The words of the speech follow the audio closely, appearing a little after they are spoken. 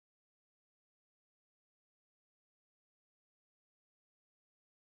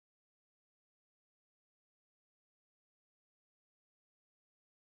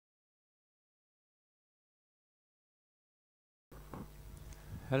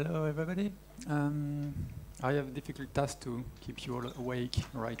Hello, everybody. I have a difficult task to keep you all awake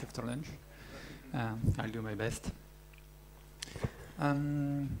right after lunch. I'll do my best.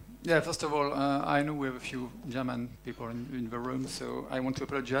 Yeah, first of all, I know we have a few German people in the room, so I want to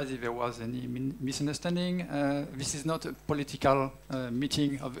apologize if there was any misunderstanding. This is not a political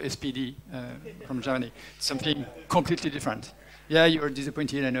meeting of SPD from Germany. It's something completely different. Yeah, you're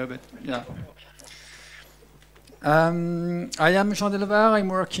disappointed, I know, but yeah. I am Jean Delvar. I'm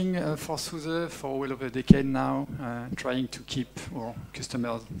working for SUSE for well over a decade now, trying to keep our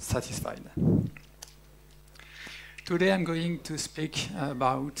customers satisfied. Today I'm going to speak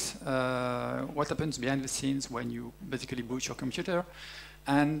about what happens behind the scenes when you basically boot your computer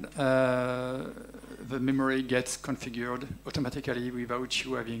and the memory gets configured automatically without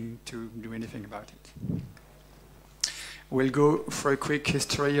you having to do anything about it. We'll go for a quick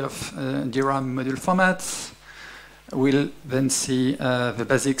history of DRAM module formats. We'll then see the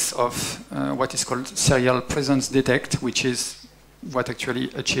basics of what is called serial presence detect, which is what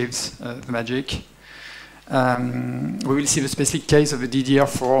actually achieves the magic. We will see the specific case of the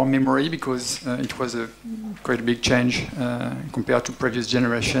DDR4 memory because it was a quite big change compared to previous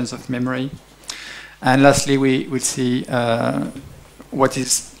generations of memory. And lastly, we will see what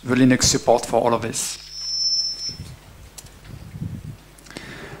is the Linux support for all of this.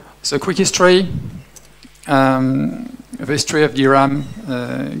 So, quick history. The history of DRAM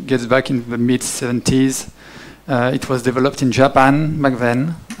gets back in the mid-70s. It was developed in Japan back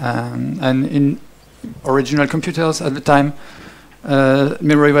then, and in original computers at the time,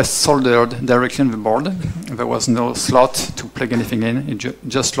 memory was soldered directly on the board. There was no slot to plug anything in, it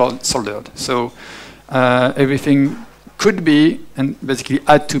just soldered. So everything could be, and basically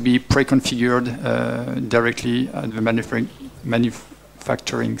had to be pre-configured directly at the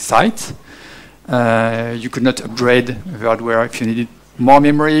manufacturing site. You could not upgrade the hardware. If you needed more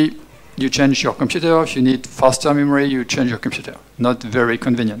memory, you change your computer. If you need faster memory, you change your computer. Not very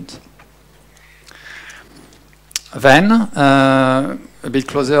convenient. Then, a bit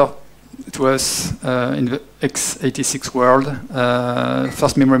closer to us in the x86 world,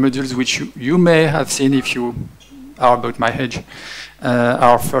 first memory modules, which you may have seen if you are about my age,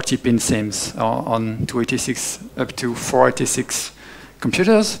 are 30-pin SIMs on 286 up to 486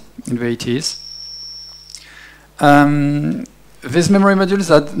 computers in the 80s. These memory modules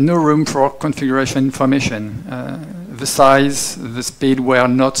had no room for configuration information. The size, the speed were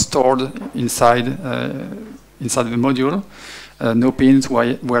not stored inside the module. No pins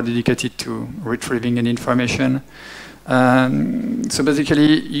were dedicated to retrieving any information. So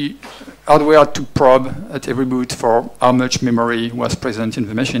basically, hardware had to probe at every boot for how much memory was present in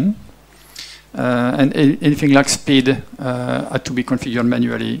the machine. And anything like speed had to be configured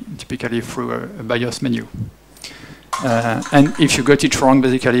manually, typically through a BIOS menu. And if you got it wrong,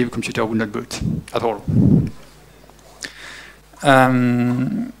 basically the computer would not boot at all.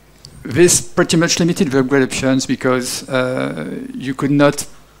 This pretty much limited the upgrade options because you could not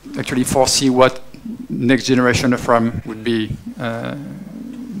actually foresee what next generation of RAM would be.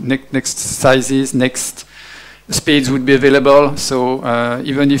 Next sizes, next speeds would be available. So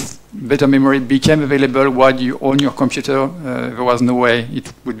even if better memory became available while you own your computer, there was no way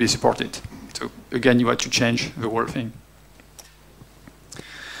it would be supported. So again, you had to change the whole thing.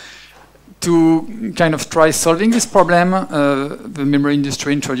 To kind of try solving this problem, the memory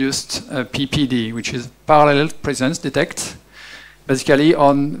industry introduced PPD, which is parallel presence detect, basically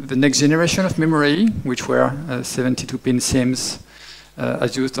on the next generation of memory, which were 72-pin SIMs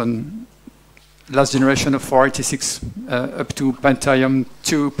as used on last generation of 486 up to Pentium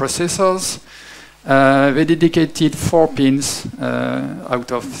 2 processors. They dedicated 4 pins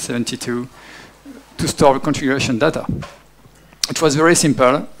out of 72 to store the configuration data. It was very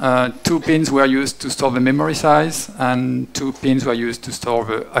simple. 2 pins were used to store the memory size, and 2 pins were used to store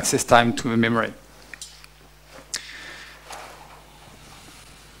the access time to the memory.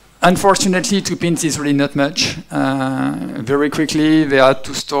 Unfortunately, 2 pins is really not much. Very quickly, they had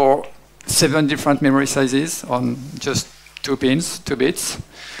to store 7 different memory sizes on just 2 pins, 2 bits.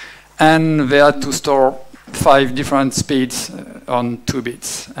 And they had to store 5 different speeds on 2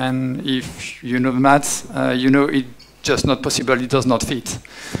 bits. And if you know the maths, you know it's just not possible, it does not fit.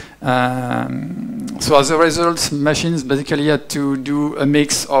 So as a result, machines basically had to do a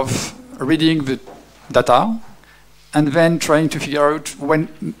mix of reading the data and then trying to figure out when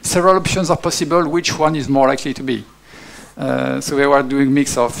several options are possible, which one is more likely to be. So they were doing a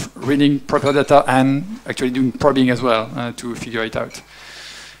mix of reading proper data and actually doing probing as well to figure it out.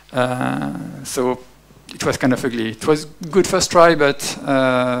 So it was kind of ugly. It was good first try, but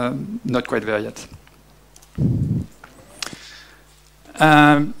not quite there yet.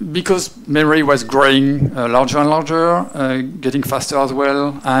 Because memory was growing larger and larger, getting faster as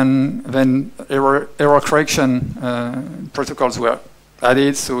well, and then error correction protocols were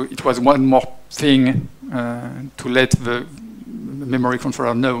added, so it was one more thing to let the memory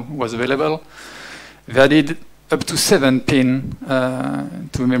controller know was available. They added up to 7 pins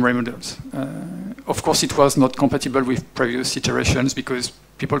to memory modules. Of course, it was not compatible with previous iterations because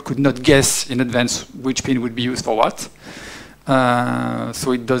people could not guess in advance which pin would be used for what.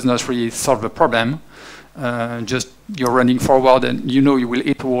 So it does not really solve the problem. Just you're running forward and you know you will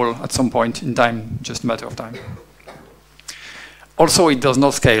hit a wall at some point in time, just a matter of time. Also, it does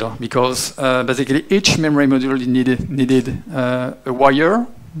not scale because basically each memory module needed a wire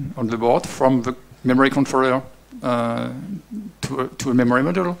on the board from the memory controller to a memory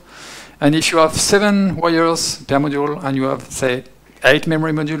module. And if you have 7 wires per module and you have, say, 8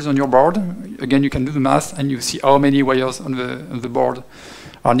 memory modules on your board, again, you can do the math and you see how many wires on the board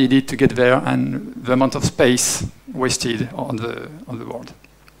are needed to get there and the amount of space wasted on the board.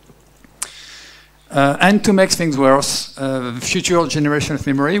 And to make things worse, the future generation of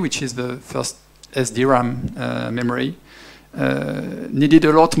memory, which is the first SDRAM memory, needed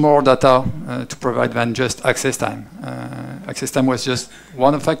a lot more data to provide than just access time. Access time was just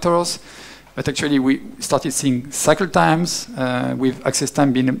one of the factors, but actually we started seeing cycle times with access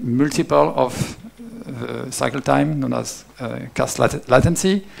time being a multiple of the cycle time, known as cast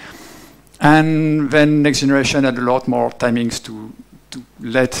latency. And then next generation had a lot more timings to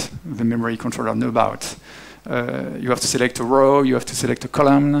let the memory controller know about. You have to select a row, you have to select a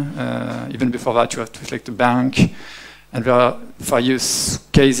column. Even before that, you have to select a bank. And there are various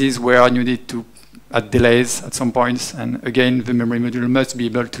cases where you need to add delays at some points. And again, the memory module must be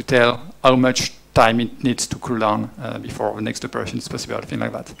able to tell how much time it needs to cool down before the next operation is possible, things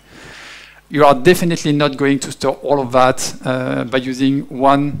like that. You are definitely not going to store all of that by using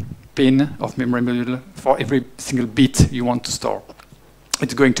one pin of memory module for every single bit you want to store.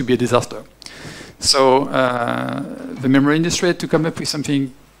 It's going to be a disaster. So the memory industry had to come up with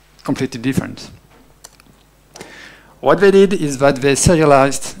something completely different. What they did is that they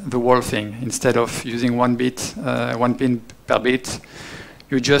serialized the whole thing. Instead of using one pin per bit,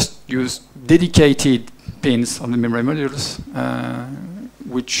 you just use dedicated pins on the memory modules,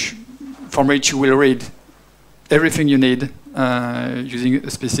 from which you will read everything you need using a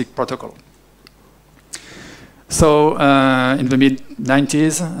specific protocol. So in the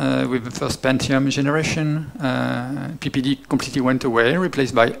mid-90s, with the first Pentium generation, PPD completely went away,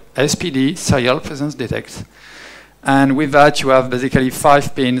 replaced by SPD, serial presence detect. And with that, you have basically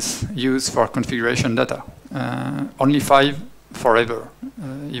 5 pins used for configuration data. Only 5 forever.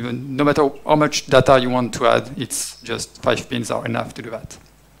 Even no matter how much data you want to add, it's just 5 pins are enough to do that.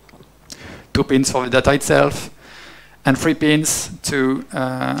 2 pins for the data itself, and 3 pins to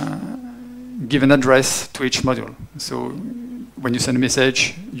give an address to each module. So when you send a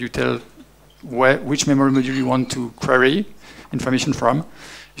message, you tell which memory module you want to query information from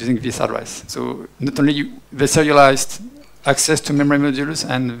using this address. So not only they serialized access to memory modules,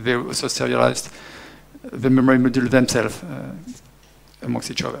 and they also serialized the memory module themselves amongst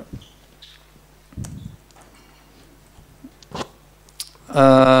each other.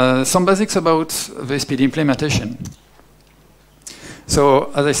 Some basics about the SPD implementation.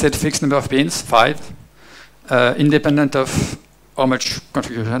 So, as I said, fixed number of pins, 5, independent of how much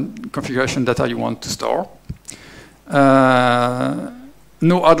configuration data you want to store.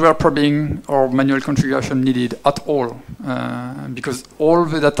 No hardware probing or manual configuration needed at all, because all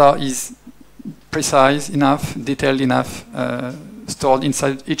the data is precise enough, detailed enough, stored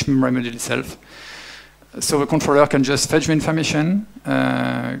inside each memory module itself. So the controller can just fetch the information,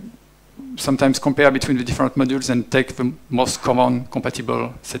 sometimes compare between the different modules and take the most common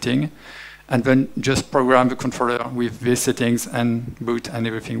compatible setting, and then just program the controller with these settings and boot, and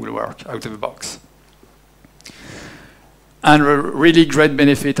everything will work out of the box. And a really great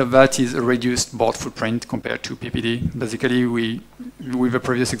benefit of that is a reduced board footprint compared to PPD. Basically, with the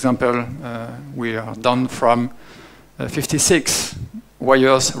previous example, we are done from 56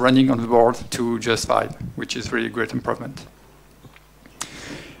 wires running on the board to just 5, which is really a great improvement.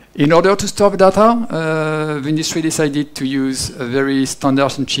 In order to store the data, the industry decided to use a very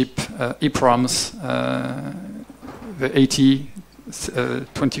standard and cheap EEPROMs, the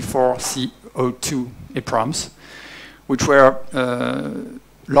 8024C02 EEPROMs, which were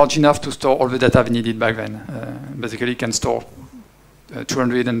large enough to store all the data we needed back then. Basically, can store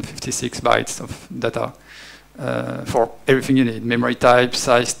 256 bytes of data for everything you need: memory type,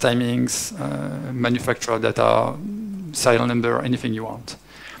 size, timings, manufacturer data, serial number, anything you want.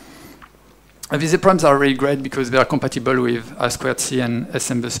 These EPROMs are really great because they are compatible with I2C and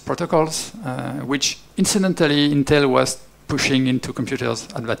SMBus protocols, which incidentally Intel was pushing into computers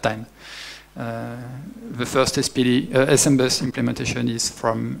at that time. The first SPD, SMBus implementation is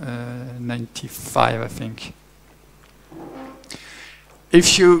from 95, I think.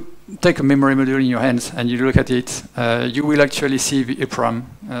 If you take a memory module in your hands and you look at it, you will actually see the EPROM,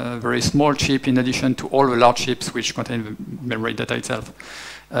 a very small chip in addition to all the large chips which contain the memory data itself.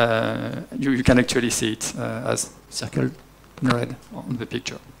 You can actually see it as circled in red on the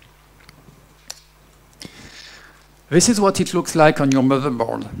picture. This is what it looks like on your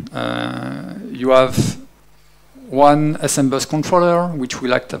motherboard. You have one SMBus controller, which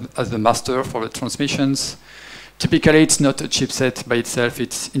will act as the master for the transmissions. Typically, it's not a chipset by itself.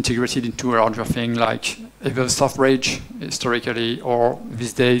 It's integrated into a larger thing, like either soft bridge, historically, or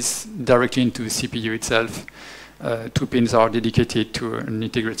these days, directly into the CPU itself. 2 pins are dedicated to an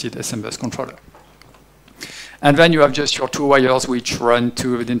integrated SMBus controller. And then you have just your 2 wires which run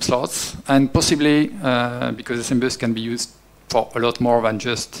to the DIMM slots, and possibly, because SMBus can be used for a lot more than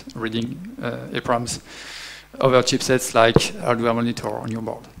just reading EPROMs, other chipsets like hardware monitor on your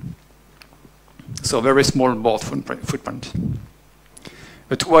board. So very small board footprint.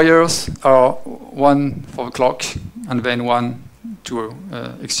 The 2 wires are one for the clock, and then one to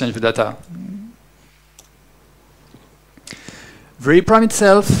exchange the data. The EPROM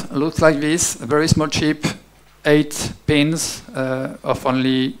itself looks like this, a very small chip, 8 pins,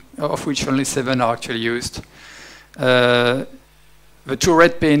 of which only 7 are actually used. The 2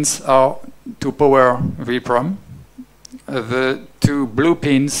 red pins are to power the EPROM. The 2 blue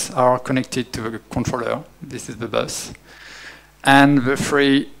pins are connected to the controller. This is the bus. And the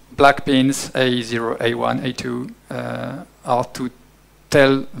 3 black pins, A0, A1, A2, are to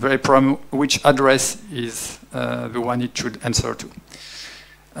tell the EPROM which address is the one it should answer to.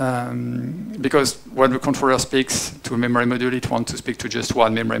 Because when the controller speaks to a memory module, it wants to speak to just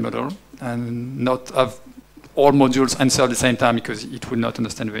one memory module and not have all modules answer at the same time because it would not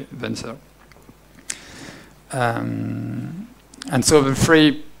understand the answer. And so the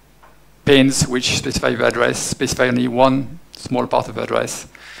 3 pins which specify the address specify only one small part of the address.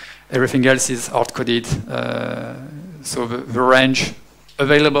 Everything else is hard-coded. So the range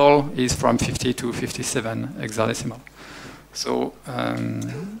available is from 50 to 57 hexadecimal. So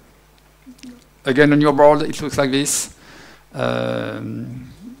again, on your board, it looks like this.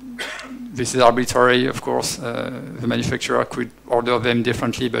 This is arbitrary, of course. The manufacturer could order them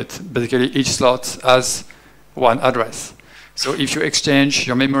differently, but basically each slot has one address. So if you exchange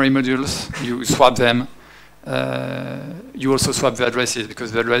your memory modules, you swap them. You also swap the addresses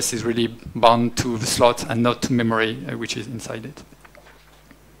because the address is really bound to the slot and not to memory, which is inside it.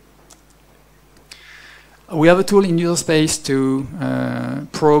 We have a tool in user space to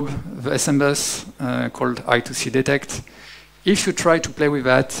probe the SMBus called I2C detect. If you try to play with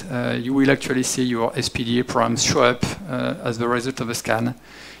that, you will actually see your SPD EPROMs show up as the result of a scan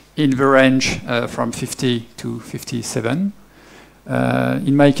in the range from 50 to 57.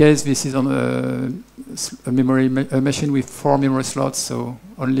 In my case, this is on a machine with 4 memory slots, so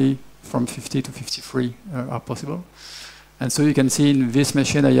only from 50 to 53 are possible. And so you can see in this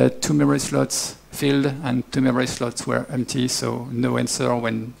machine I had 2 memory slots filled and 2 memory slots were empty, so no answer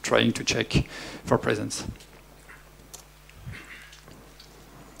when trying to check for presence.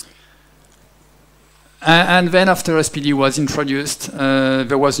 And then after SPD was introduced,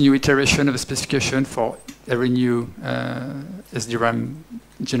 there was a new iteration of the specification for every new SDRAM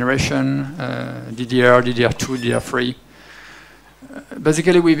generation, DDR, DDR2, DDR3.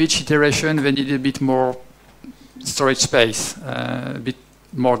 Basically with each iteration they needed a bit more storage space, a bit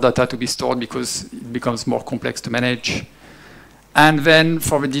more data to be stored because it becomes more complex to manage. And then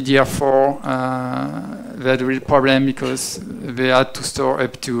for the DDR4, they had a real problem because they had to store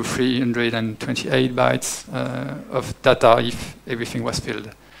up to 328 bytes of data if everything was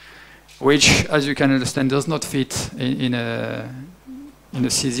filled, which, as you can understand, does not fit in a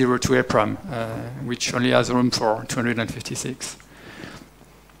C02 EPROM, which only has room for 256.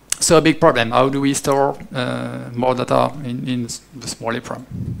 So a big problem. How do we store more data in the small EPROM?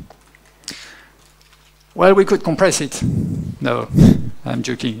 Well, we could compress it. No, I'm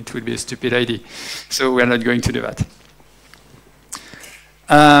joking. It would be a stupid idea. So we're not going to do that.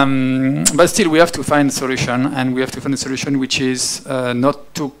 But still, we have to find a solution, and we have to find a solution which is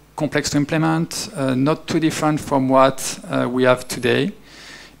not too complex to implement, not too different from what we have today.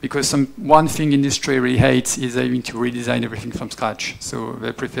 Because one thing industry really hates is having to redesign everything from scratch. So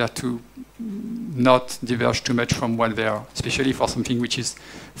they prefer to not diverge too much from what they are, especially for something which is,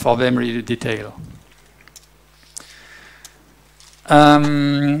 for them, really detailed.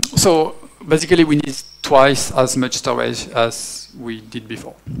 So basically we need twice as much storage as we did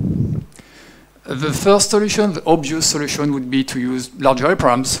before. The first solution, the obvious solution, would be to use larger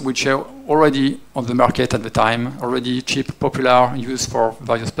EPROMs, which are already on the market at the time, already cheap, popular, used for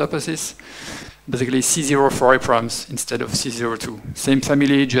various purposes. Basically C04 EPROMs instead of C02. Same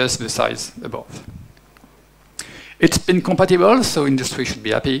family, just the size above. It's been compatible, so industry should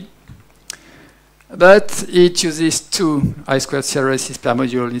be happy. But it uses 2 I2C addresses per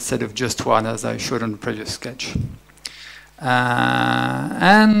module instead of just 1, as I showed on the previous sketch.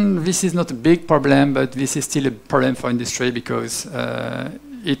 And this is not a big problem, but this is still a problem for industry because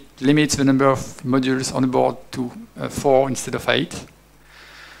it limits the number of modules on the board to 4 instead of 8,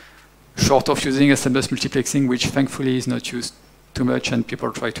 short of using SMBus multiplexing, which thankfully is not used too much and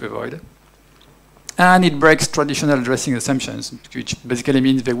people try to avoid. And it breaks traditional addressing assumptions, which basically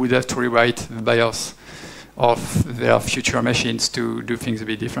means they would have to rewrite the BIOS of their future machines to do things a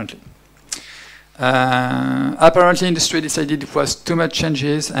bit differently. Apparently, industry decided it was too much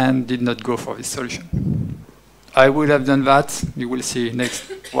changes and did not go for this solution. I would have done that. You will see next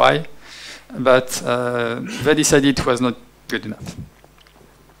why. But they decided it was not good enough.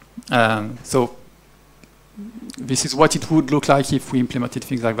 So this is what it would look like if we implemented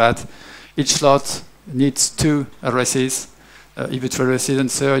things like that. Each slot needs 2 addresses. If the 2 addresses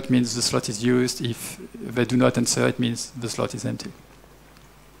answer, it means the slot is used. If they do not answer, it means the slot is empty.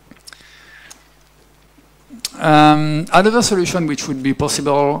 Another solution which would be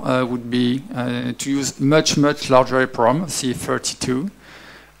possible would be to use much larger EPROM, C32,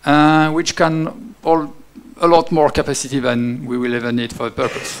 which can hold a lot more capacity than we will ever need for the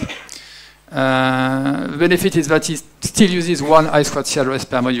purpose. The benefit is that it still uses 1 I2C address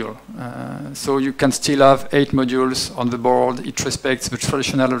per module. So you can still have 8 modules on the board. It respects the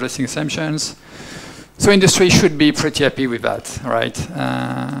traditional addressing assumptions. So industry should be pretty happy with that, right?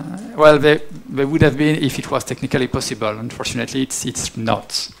 Well, they would have been if it was technically possible. Unfortunately, it's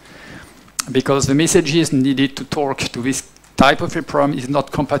not. Because the messages needed to talk to this type of EPROM is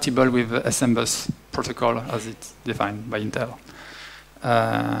not compatible with the SMBus protocol as it's defined by Intel.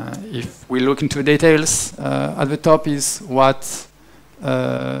 If we look into details, at the top is what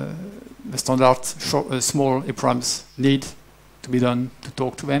the standard small EPROMs need to be done to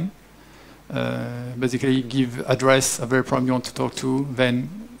talk to them. Basically give address of the EPROM you want to talk to, then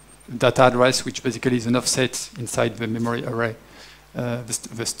data address, which basically is an offset inside the memory array,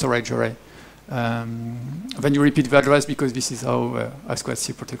 the storage array. Then you repeat the address because this is how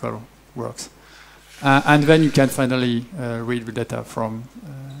I2C protocol works. And then you can finally read the data from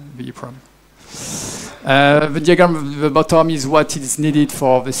the EPROM. The diagram at the bottom is what is needed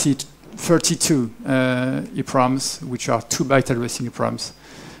for the C32 EPROMs, which are 2-byte addressing EPROMs.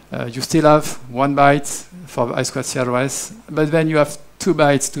 You still have 1 byte for the I2C address, but then you have 2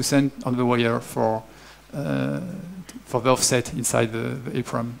 bytes to send on the wire for the offset inside the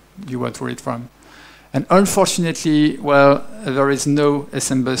EPROM you want to read from. And unfortunately, well, there is no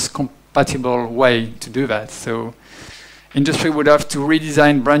SMBus compatible way to do that. So industry would have to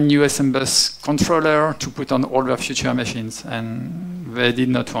redesign brand new SMBus controller to put on all their future machines, and they did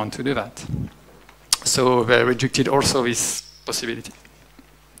not want to do that. So they rejected also this possibility.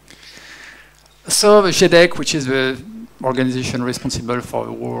 So the JEDEC, which is the organization responsible for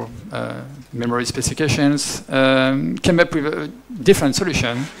the whole memory specifications, came up with a different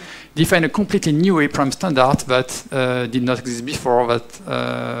solution, defined a completely new EPROM standard that did not exist before,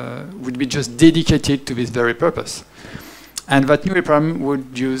 that would be just dedicated to this very purpose. And that new EPROM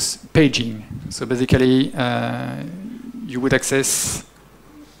would use paging. So basically, you would access,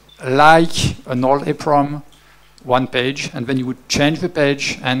 like an old EPROM, 1 page, and then you would change the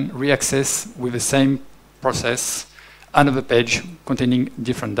page and re-access with the same process another page containing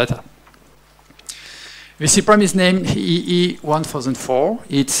different data. This EPROM is named EE1004.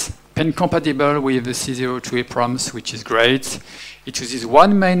 It's pen compatible with the C02 EPROMs, which is great. It uses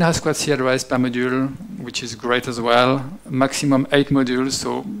 1 main I2C address per module, which is great as well. Maximum 8 modules,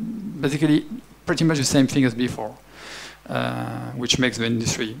 so basically pretty much the same thing as before, which makes the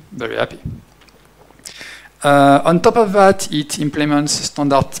industry very happy. On top of that, it implements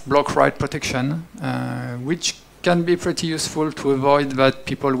standard block write protection, which can be pretty useful to avoid that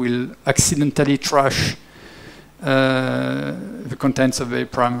people will accidentally trash the contents of the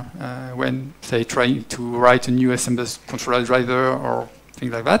EPROM when, say, trying to write a new SMBus controller driver or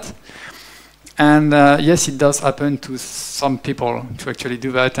things like that. And yes, it does happen to some people to actually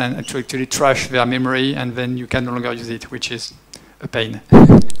do that and to actually trash their memory, and then you can no longer use it, which is a pain.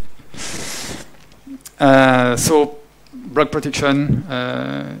 So block protection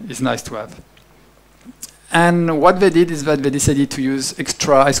is nice to have. And what they did is that they decided to use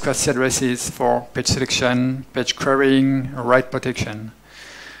extra I2C addresses for page selection, page querying, write protection.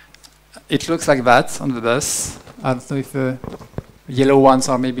 It looks like that on the bus. I don't know if the yellow ones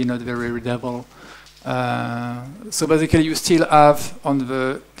are maybe not very readable. So basically you still have on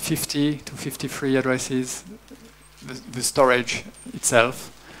the 50 to 53 addresses the storage itself.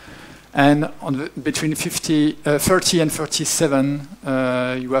 And on the, between 30 and 37,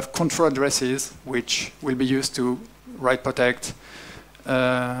 you have control addresses, which will be used to write protect,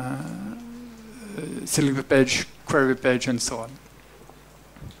 select the page, query the page, and so on.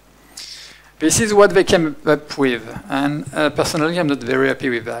 This is what they came up with. And personally, I'm not very happy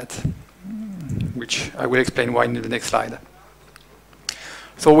with that, which I will explain why in the next slide.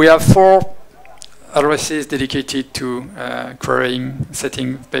 So we have 4 addresses dedicated to querying,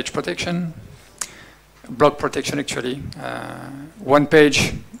 setting page protection, block protection actually. One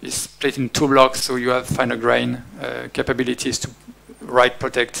page is split in 2 blocks, so you have finer grain capabilities to write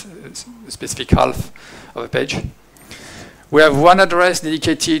protect a specific half of a page. We have 1 address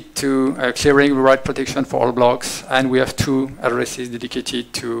dedicated to clearing the write protection for all blocks, and we have 2 addresses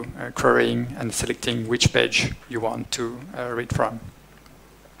dedicated to querying and selecting which page you want to read from.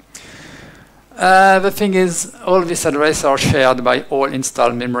 The thing is, all these addresses are shared by all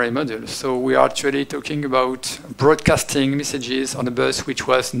installed memory modules. So we are actually talking about broadcasting messages on a bus which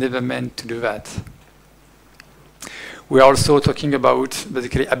was never meant to do that. We are also talking about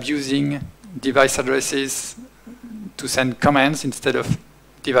basically abusing device addresses to send commands instead of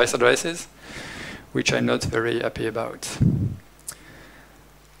device addresses, which I'm not very happy about.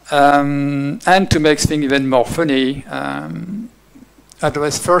 And to make things even more funny,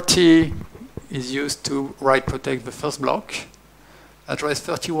 address 30 is used to write protect the first block. Address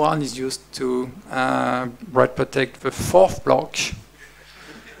 31 is used to write protect the 4th block.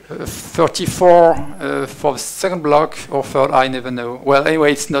 34 for the 2nd block, or 3rd, I never know. Well,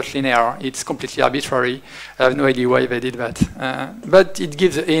 anyway, it's not linear. It's completely arbitrary. I have no idea why they did that. But it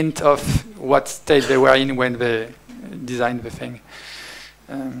gives a hint of what state they were in when they designed the thing,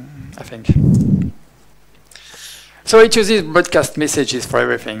 I think. So it uses broadcast messages for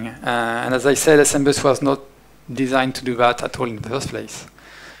everything. And as I said, SMBus was not designed to do that at all in the first place.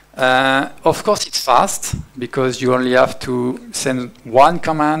 Of course, it's fast, because you only have to send 1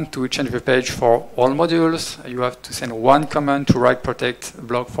 command to change the page for all modules. You have to send 1 command to write protect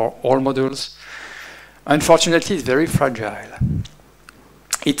block for all modules. Unfortunately, it's very fragile.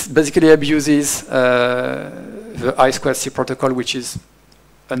 It basically abuses the I2C protocol, which is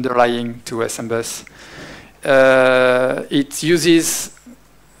underlying to SMBus. It uses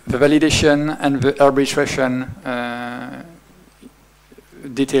the validation and the arbitration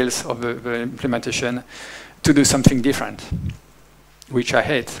details of the implementation to do something different, which I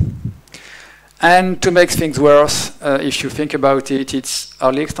hate. And to make things worse, if you think about it, it's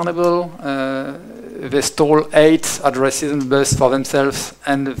hardly extendable. They stole 8 addresses on the bus for themselves,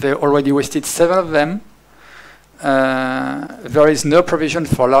 and they already wasted 7 of them. There is no provision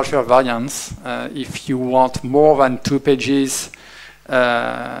for larger variants. If you want more than 2 pages,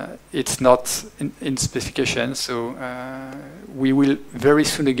 it's not in specification. So we will very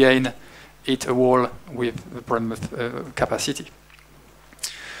soon again hit a wall with the problem of capacity.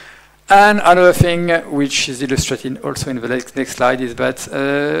 And another thing which is illustrated also in the next slide is that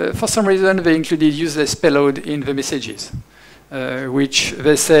for some reason they included useless payload in the messages, which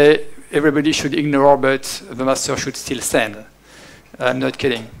they say everybody should ignore, but the master should still send. I'm not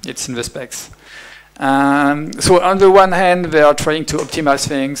kidding, it's in the specs. So on the one hand, they are trying to optimize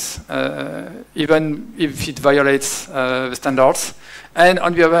things, even if it violates the standards. And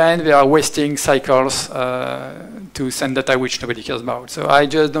on the other hand, they are wasting cycles to send data which nobody cares about. So I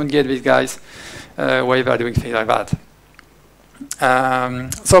just don't get these guys why they're doing things like that.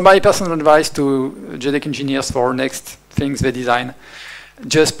 So my personal advice to JDEC engineers for next things they design,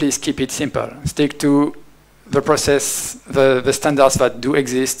 just please keep it simple. Stick to the process, the standards that do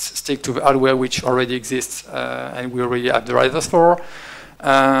exist, stick to the hardware which already exists and we already have the drivers for,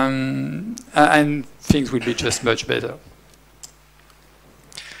 and things will be just much better.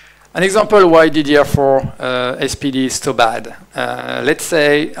 An example why DDR4 SPD is so bad. Let's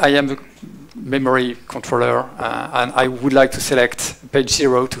say I am a memory controller and I would like to select page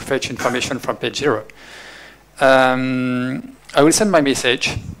 0 to fetch information from page 0. I will send my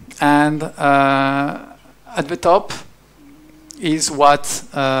message, and at the top is what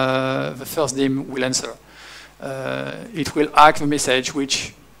the first DIMM will answer. It will hack the message,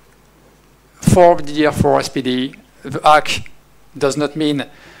 which for DDR4 SPD, the hack does not mean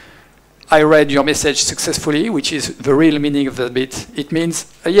I read your message successfully, which is the real meaning of that bit. It means,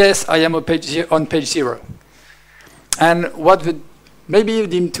 yes, I am on page 0. And what the maybe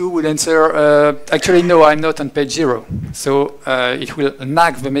DIM2 would answer, actually, no, I'm not on page 0. So it will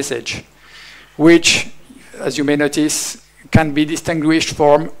nag the message, which, as you may notice, can be distinguished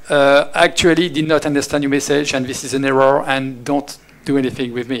from actually did not understand your message, and this is an error, and don't do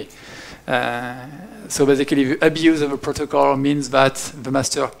anything with me. So basically, the abuse of a protocol means that the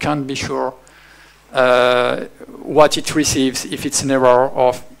master can't be sure what it receives if it's an error,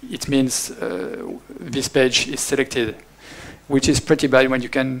 or it means this page is selected, which is pretty bad when you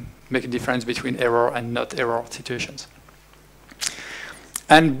can make a difference between error and not error situations.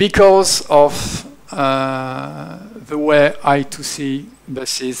 And because of the way I2C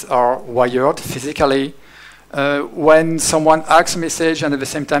buses are wired physically, when someone acts a message and at the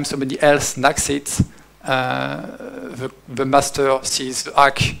same time somebody else knacks it, the master sees the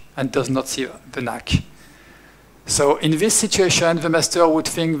hack and does not see the knack. So in this situation, the master would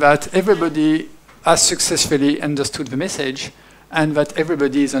think that everybody has successfully understood the message and that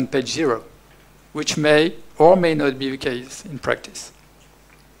everybody is on page 0, which may or may not be the case in practice.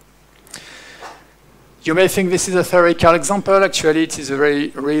 You may think this is a theoretical example. Actually, it is a very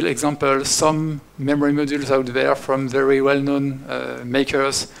real example. Some memory modules out there from very well-known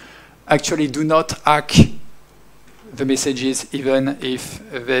makers actually do not hack the messages even if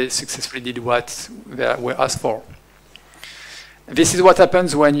they successfully did what they were asked for. This is what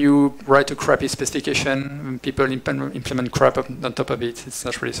happens when you write a crappy specification and people implement crap on top of it. It's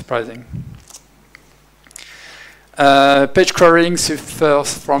not really surprising. Page querying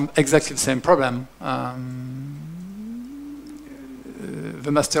suffers from exactly the same problem.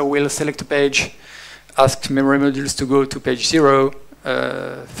 The master will select a page, ask memory modules to go to page 0.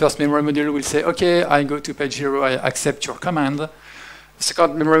 First memory module will say, OK, I go to page 0, I accept your command.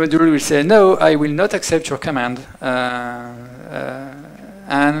 Second memory module will say, no, I will not accept your command.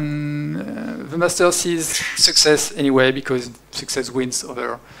 And the master sees success anyway, because success wins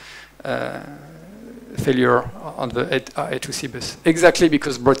over failure on the A2C bus. Exactly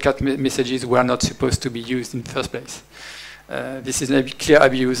because broadcast messages were not supposed to be used in the first place. This is a clear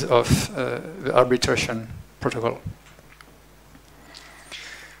abuse of the arbitration protocol.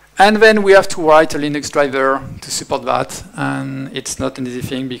 And then we have to write a Linux driver to support that, and it's not an easy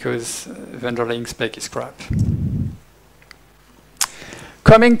thing because the underlying spec is crap.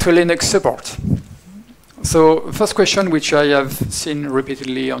 Coming to Linux support. So first question, which I have seen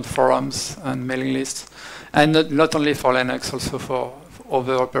repeatedly on forums and mailing lists, and not only for Linux, also for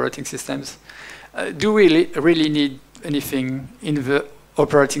other operating systems. Do we really need anything in the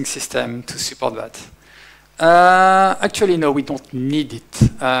operating system to support that? Actually, no, we don't need it.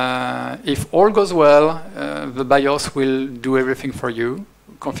 If all goes well, the BIOS will do everything for you,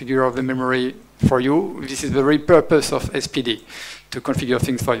 configure the memory for you. This is the very purpose of SPD, to configure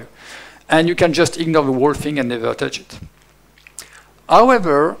things for you. And you can just ignore the whole thing and never touch it.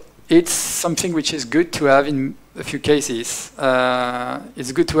 However, it's something which is good to have in a few cases.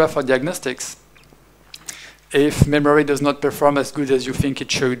 It's good to have for diagnostics. If memory does not perform as good as you think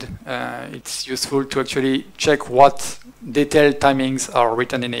it should, it's useful to actually check what detailed timings are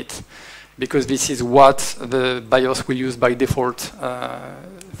written in it, because this is what the BIOS will use by default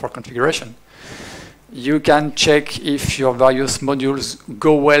for configuration. You can check if your various modules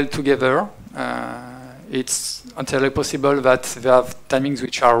go well together. It's entirely possible that they have timings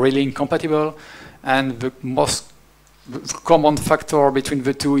which are really incompatible, and the most common factor between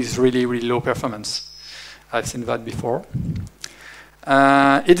the two is really, really low performance. I've seen that before.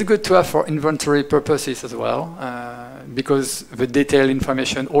 It's good to have for inventory purposes as well, because the detailed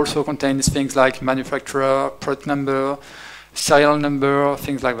information also contains things like manufacturer, product number, serial number,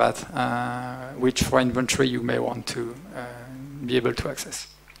 things like that, which for inventory you may want to be able to access.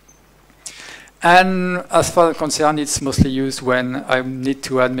 And as far as concerned, it's mostly used when I need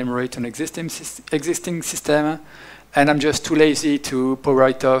to add memory to an existing system, and I'm just too lazy to power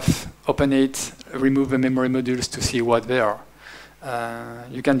it off, open it, remove the memory modules to see what they are.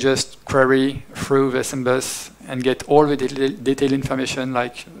 You can just query through the SMBus and get all the detailed information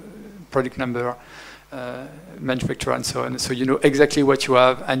like product number, manufacturer, and so on. So you know exactly what you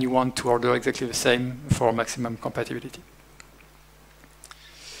have, and you want to order exactly the same for maximum compatibility.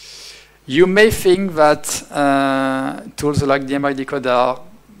 You may think that tools like DMI decode are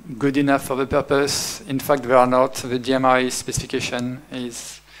good enough for the purpose. In fact, they are not. The DMI specification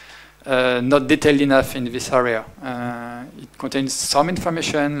is not detailed enough in this area. It contains some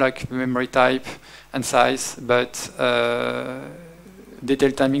information like the memory type and size, but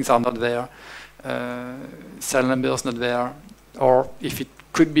detailed timings are not there. Serial numbers not there, or if it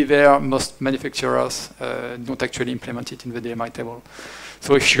could be there, most manufacturers don't actually implement it in the DMI table.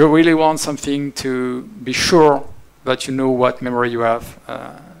 So if you really want something to be sure but you know what memory you have.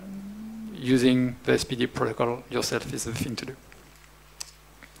 Using the SPD protocol yourself is the thing to do.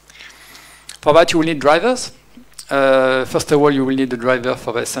 For that, you will need drivers. First of all, you will need the driver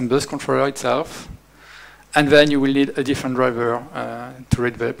for the SM bus controller itself, and then you will need a different driver to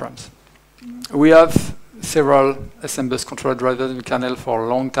read the EPROMs. We have several SM bus controller drivers in kernel for a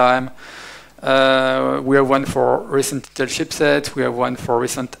long time. We have one for recent Intel chipsets. We have one for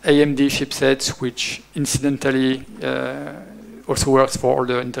recent AMD chipsets, which incidentally also works for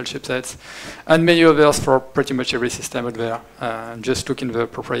older Intel chipsets, and many others for pretty much every system out there. Just look in the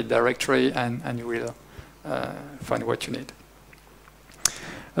appropriate directory and you will find what you need.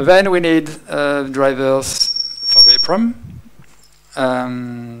 Then we need drivers for the EPROM.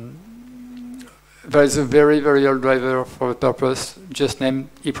 There is a very, very old driver for the purpose, just named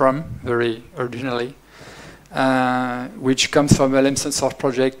EPROM, very originally, which comes from the LM Sensor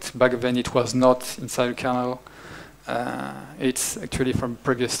project. Back then it was not inside the kernel. It's actually from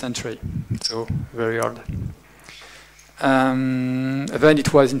previous century, so very old. Then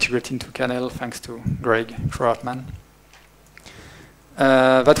it was integrated into kernel thanks to Greg Troutman.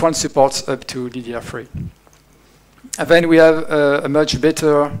 That one supports up to DDR3. And then we have a much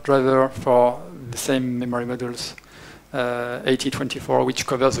better driver for the same memory modules, 8024, which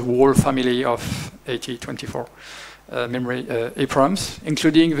covers the whole family of 8024 memory EPROMs,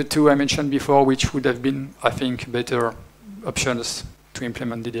 including the two I mentioned before, which would have been, I think, better options to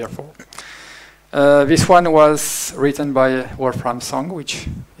implement DDR4. This one was written by Wolfram Song, which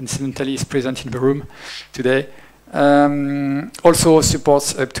incidentally is present in the room today. Also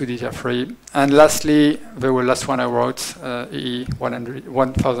supports up to DDR3. And lastly, the last one I wrote, EE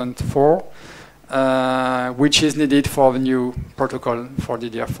 1004, which is needed for the new protocol for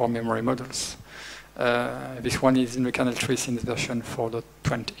DDR4 memory modules. This one is in the kernel tree since version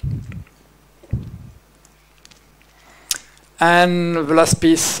 4.20. And the last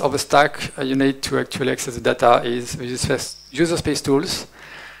piece of the stack you need to actually access the data is the user space tools.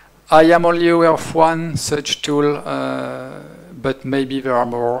 I am only aware of one such tool, but maybe there are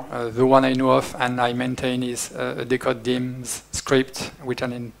more. The one I know of and I maintain is a decode DIMS script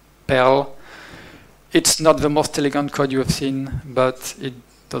written in Perl. It's not the most elegant code you have seen, but it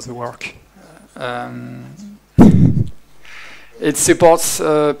does the work. It supports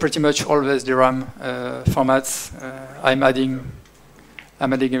pretty much all the SDRAM formats. I'm adding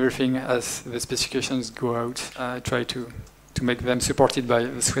everything as the specifications go out. I try to make them supported by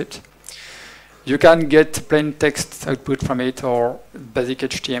the script. You can get plain text output from it or basic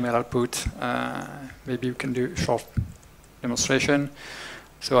HTML output. Maybe you can do a short demonstration.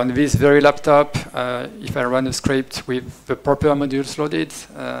 So on this very laptop, if I run a script with the proper modules loaded,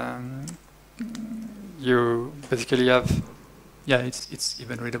 you basically have, yeah, it's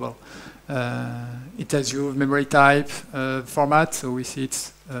even readable. It tells you memory type, format, so we see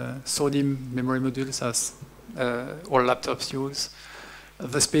it's SODIMM memory modules as all laptops use.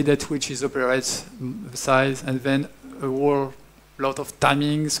 The speed at which it operates, the size, and then a whole lot of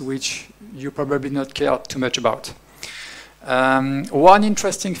timings which you probably not care too much about. One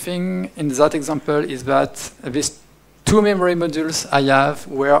interesting thing in that example is that these two memory modules I have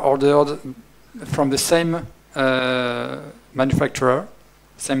were ordered from the same manufacturer,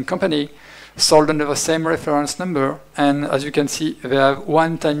 same company, sold under the same reference number, and as you can see, they have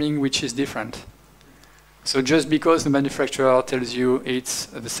one timing which is different. So just because the manufacturer tells you it's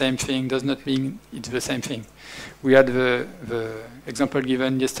the same thing does not mean it's the same thing. We had the example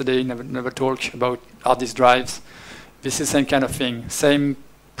given yesterday in another talk about hard disk drives. This is the same kind of thing, same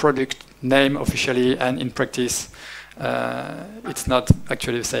product name officially, and in practice, it's not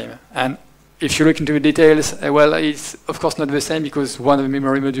actually the same. And if you look into the details, well, it's of course not the same because one of the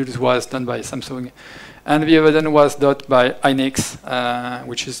memory modules was done by Samsung, and the other one was done by Hynix,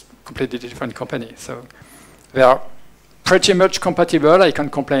 which is a completely different company. So they are pretty much compatible. I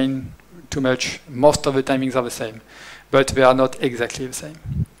can't complain too much. Most of the timings are the same, but they are not exactly the same.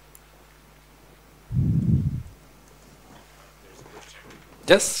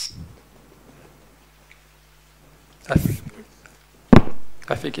 Yes?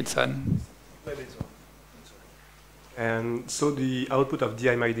 I think it's on. And so the output of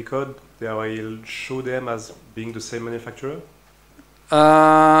DIMI decode, they will show them as being the same manufacturer?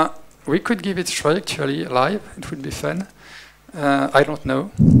 We could give it a try actually live. It would be fun. I don't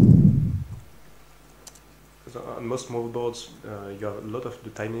know. On most motherboards, you have a lot of the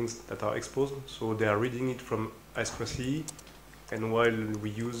timings that are exposed, so they are reading it from I2C, and while we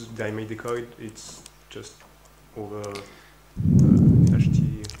use DIMI decode, it's just over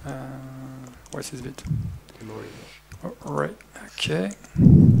HT. What's this bit? Memory. All right. Okay.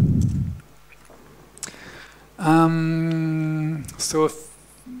 So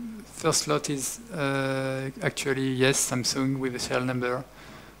first lot is actually yes, Samsung with the serial number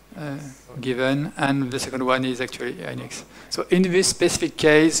given, and the second one is actually Hynix. So in this specific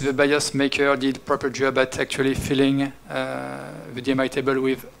case, the BIOS maker did proper job at actually filling the DMI table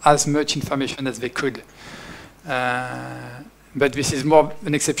with as much information as they could. But this is more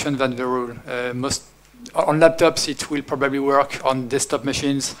an exception than the rule. On laptops, it will probably work. On desktop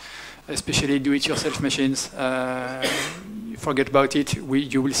machines, especially do-it-yourself machines, forget about it.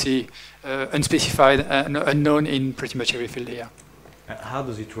 You will see unspecified, unknown in pretty much every field here. How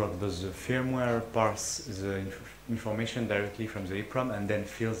does it work? Does the firmware parse the information directly from the EEPROM and then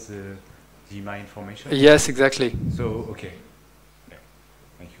fills the DMI information? Yes, exactly. So, okay. Yeah.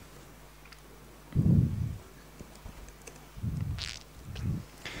 Thank you.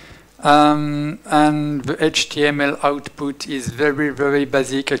 And the HTML output is very, very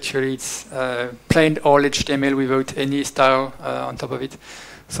basic. Actually, it's plain old HTML without any style on top of it.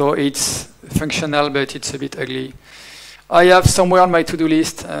 So it's functional, but it's a bit ugly. I have somewhere on my to-do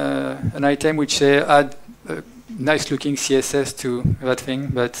list an item which say add nice-looking CSS to that thing,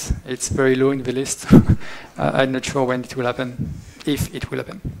 but it's very low in the list. I'm not sure when it will happen, if it will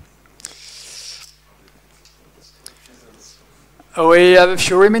happen. We have a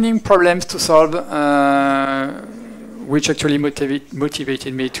few remaining problems to solve, which actually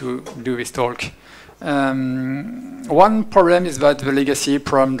motivated me to do this talk. One problem is that the legacy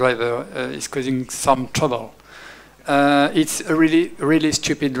EEPROM driver is causing some trouble. It's a really, really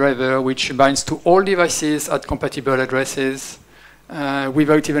stupid driver which binds to all devices at compatible addresses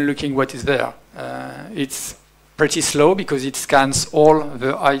without even looking what is there. It's pretty slow because it scans all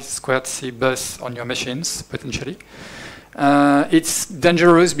the I2C bus on your machines, potentially. It's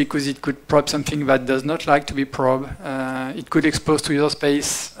dangerous because it could probe something that does not like to be probed. It could expose to user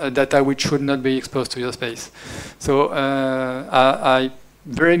space data which should not be exposed to user space. So I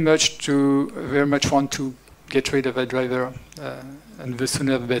very much want to get rid of that driver, and the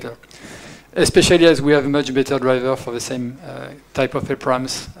sooner the better. Especially as we have a much better driver for the same type of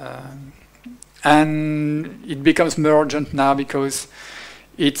EEPROMs. And it becomes more urgent now because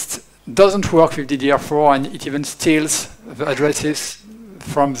it doesn't work with DDR4, and it even steals the addresses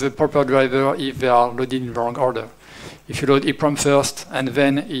from the proper driver if they are loaded in the wrong order. If you load EEPROM first and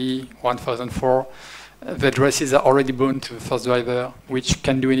then E1004, the addresses are already bound to the first driver, which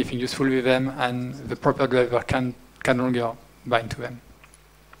can do anything useful with them, and the proper driver can no longer bind to them.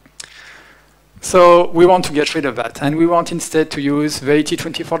 So we want to get rid of that, and we want instead to use the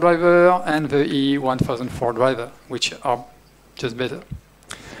AT24 driver and the E1004 driver, which are just better.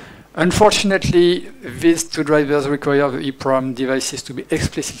 Unfortunately, these two drivers require the EEPROM devices to be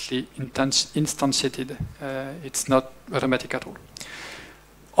explicitly instantiated. It's not automatic at all.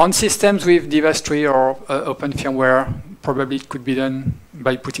 On systems with device tree or open firmware, probably it could be done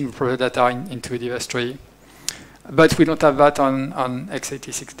by putting the proper data into a device tree. But we don't have that on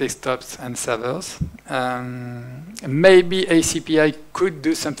x86 desktops and servers. Maybe ACPI could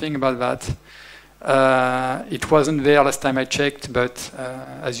do something about that. It wasn't there last time I checked, but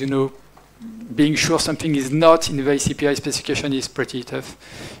as you know, being sure something is not in the ACPI specification is pretty tough,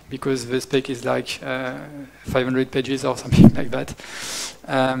 because the spec is like 500 pages or something like that.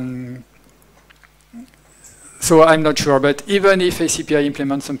 So I'm not sure, but even if ACPI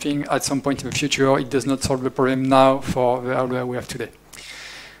implements something at some point in the future, it does not solve the problem now for the hardware we have today.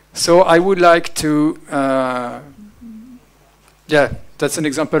 So I would like to, that's an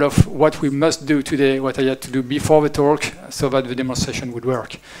example of what we must do today, what I had to do before the talk, so that the demonstration would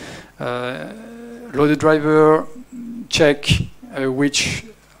work. Load the driver, check which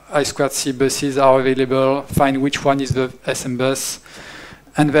I2C buses are available, find which one is the SM bus,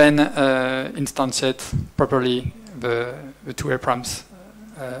 and then instantiate properly the two EEPROMs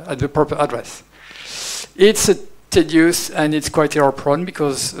at the proper address. It's tedious and it's quite error-prone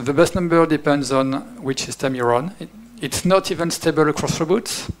because the bus number depends on which system you're on. It's not even stable across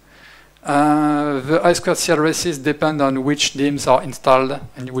reboots. The I2C addresses depend on which DIMMs are installed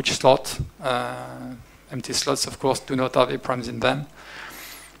and which slot. Empty slots, of course, do not have EEPROMs in them.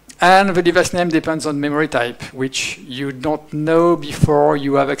 And the device name depends on memory type, which you don't know before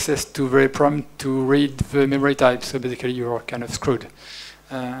you have access to the EEPROM to read the memory type. So basically, you're kind of screwed.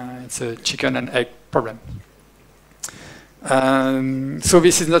 It's a chicken and egg problem. So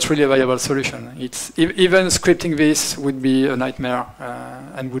this is not really a viable solution. Even scripting this would be a nightmare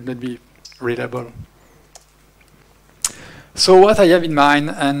and would not be readable. So what I have in mind,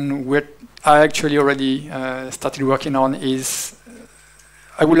 and what I actually already started working on, is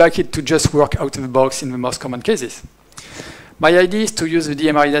I would like it to just work out of the box in the most common cases. My idea is to use the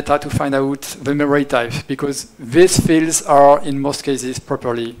DMI data to find out the memory type, because these fields are, in most cases,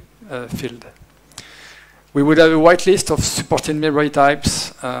 properly filled. We would have a whitelist of supported memory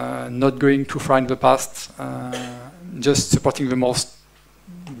types, not going too far in the past, just supporting the most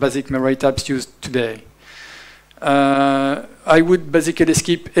basic memory types used today. I would basically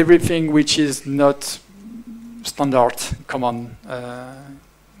skip everything which is not standard common.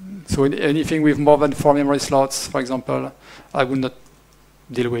 So anything with more than 4 memory slots, for example, I would not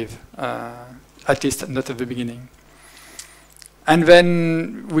deal with, at least not at the beginning. And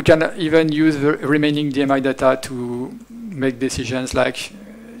then we can even use the remaining DMI data to make decisions like,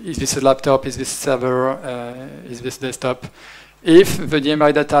 is this a laptop, is this server, is this desktop? If the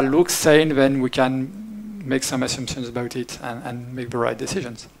DMI data looks sane, then we can make some assumptions about it and make the right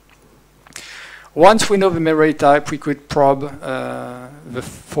decisions. Once we know the memory type, we could probe the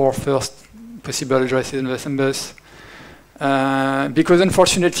 4 first possible addresses in the SMBus. Because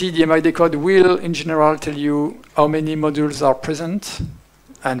unfortunately, DMI decode will, in general, tell you how many modules are present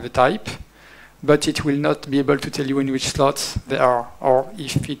and the type, but it will not be able to tell you in which slots they are. Or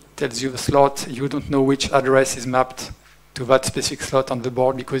if it tells you the slot, you don't know which address is mapped to that specific slot on the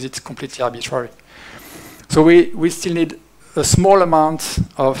board because it's completely arbitrary. So we still need a small amount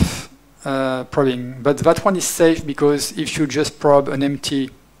of probing, but that one is safe because if you just probe an empty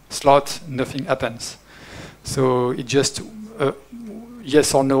slot, nothing happens. So it just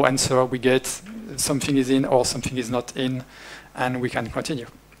yes or no answer we get, something is in or something is not in, and we can continue.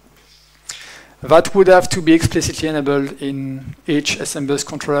 That would have to be explicitly enabled in each SMBus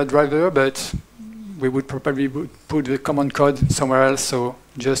controller driver, but we would probably put the common code somewhere else, so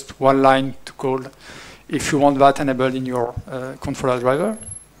just one line to call if you want that enabled in your controller driver.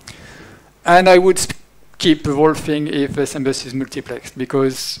 And I would keep the whole thing if SMBus is multiplexed,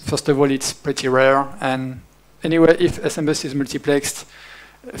 because first of all, it's pretty rare. And anyway, if SMBus is multiplexed,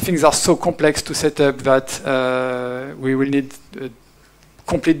 things are so complex to set up that we will need a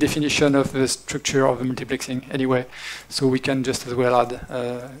complete definition of the structure of the multiplexing anyway. So we can just as well add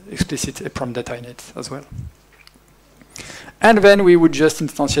explicit EPROM data in it as well. And then we would just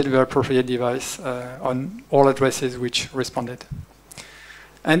instantiate the appropriate device on all addresses which responded.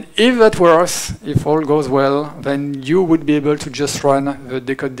 And if that works, if all goes well, then you would be able to just run the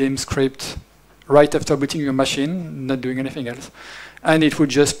decode dim script right after booting your machine, not doing anything else. And it would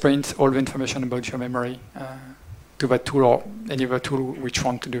just print all the information about your memory to that tool or any other tool which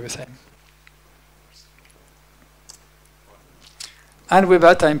want to do the same. And with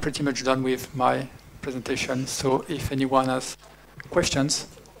that, I'm pretty much done with my presentation. So if anyone has questions,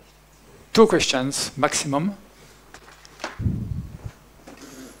 2 questions maximum.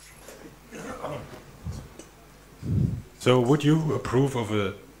 So would you approve of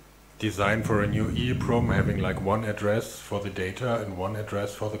a design for a new EEPROM having like 1 address for the data and 1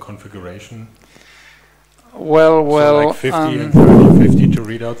 address for the configuration? Well, so like 50 and 30, 50 to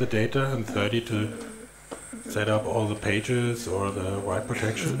read out the data and 30 to set up all the pages or the write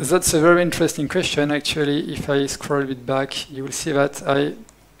protection? That's a very interesting question. Actually, if I scroll a bit back, you will see that I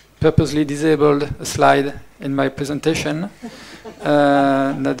purposely disabled a slide in my presentation.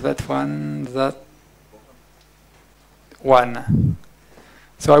 Not that one, that one.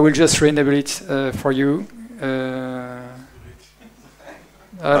 So I will just re-enable it for you. I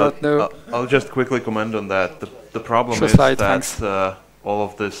don't know. I'll just quickly comment on that. The problem is slide, that all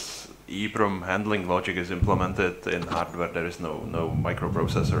of this EEPROM handling logic is implemented in hardware. There is no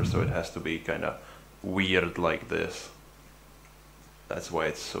microprocessor, so it has to be kind of weird like this. That's why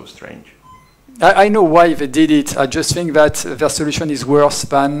it's so strange. I know why they did it. I just think that their solution is worse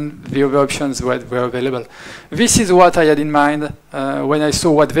than the other options that were available. This is what I had in mind. When I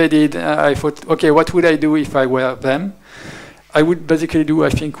saw what they did, I thought, okay, what would I do if I were them? I would basically do, I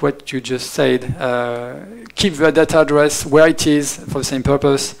think, what you just said. Keep the data address where it is for the same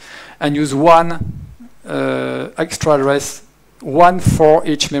purpose, and use 1 extra address, 1 for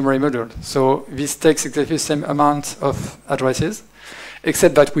each memory module. So this takes exactly the same amount of addresses,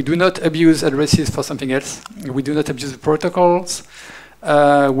 except that we do not abuse addresses for something else. We do not abuse the protocols.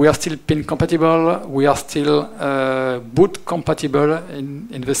 We are still pin compatible. We are still boot compatible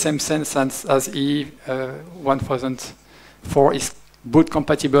in the same sense as E1004 is boot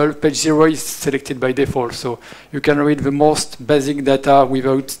compatible. Page 0 is selected by default, so you can read the most basic data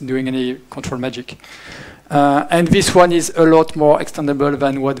without doing any control magic. And this one is a lot more extendable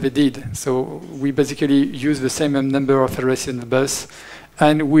than what they did. So we basically use the same number of addresses in the bus,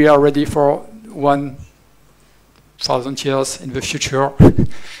 and we are ready for 1,000 years in the future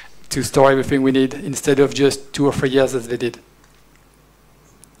to store everything we need instead of just 2 or 3 years as they did.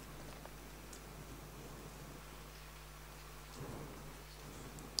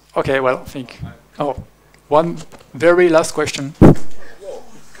 Okay, well, I think. Oh, one very last question.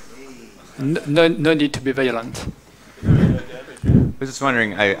 No need to be violent. I was just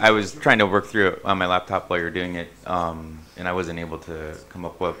wondering, I was trying to work through it on my laptop while you were doing it, and I wasn't able to come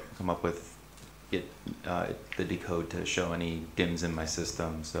up with the decode to show any DIMMs in my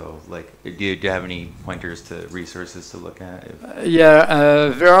system. So, like, do you have any pointers to resources to look at?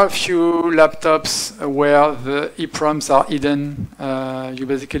 There are a few laptops where the EEPROMs are hidden. You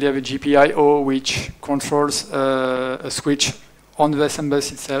basically have a GPIO which controls a switch on the SM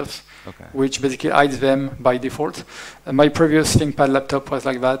bus itself, Okay. which basically hides them by default. My previous ThinkPad laptop was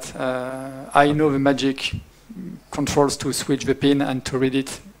like that. I know the magic controls to switch the pin and to read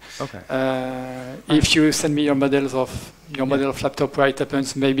it. Okay. If you send me your models of model of laptop where it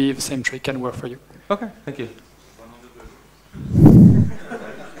happens, maybe the same trick can work for you. Okay, thank you.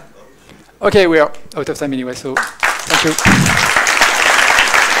 Okay, we are out of time anyway, so thank you.